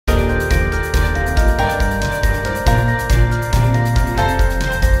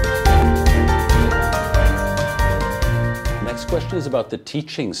question is about the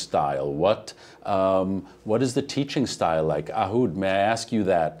teaching style. What is the teaching style like? Ahud, may I ask you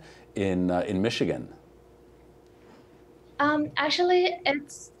that in Michigan? Actually,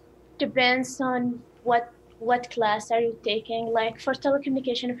 it depends on what class are you taking. Like for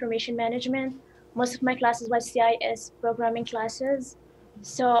telecommunication information management, most of my classes was CIS programming classes.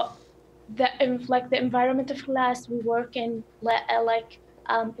 So like the environment of class, we work in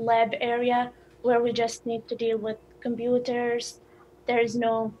lab area where we just need to deal with computers. There is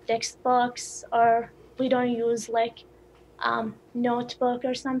no textbooks, or we don't use like notebook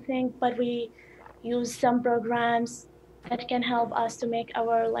or something, but we use some programs that can help us to make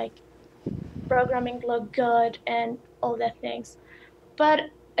our like programming look good and all that things. But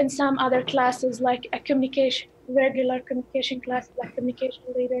in some other classes, like a regular communication classes, like communication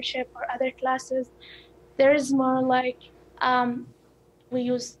leadership or other classes, there is more like we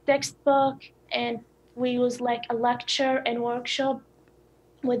use textbook and we use like a lecture and workshop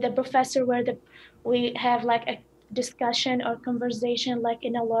with the professor where we have like a discussion or conversation like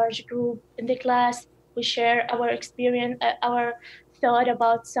in a large group in the class. We share our experience, our thought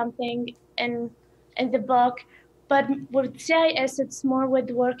about something in the book. But with CIS, it's more with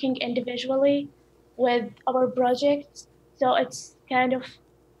working individually with our projects. So it's kind of,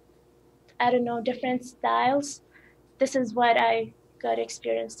 I don't know, different styles. This is what I got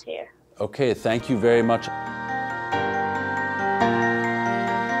experienced here. Okay, thank you very much.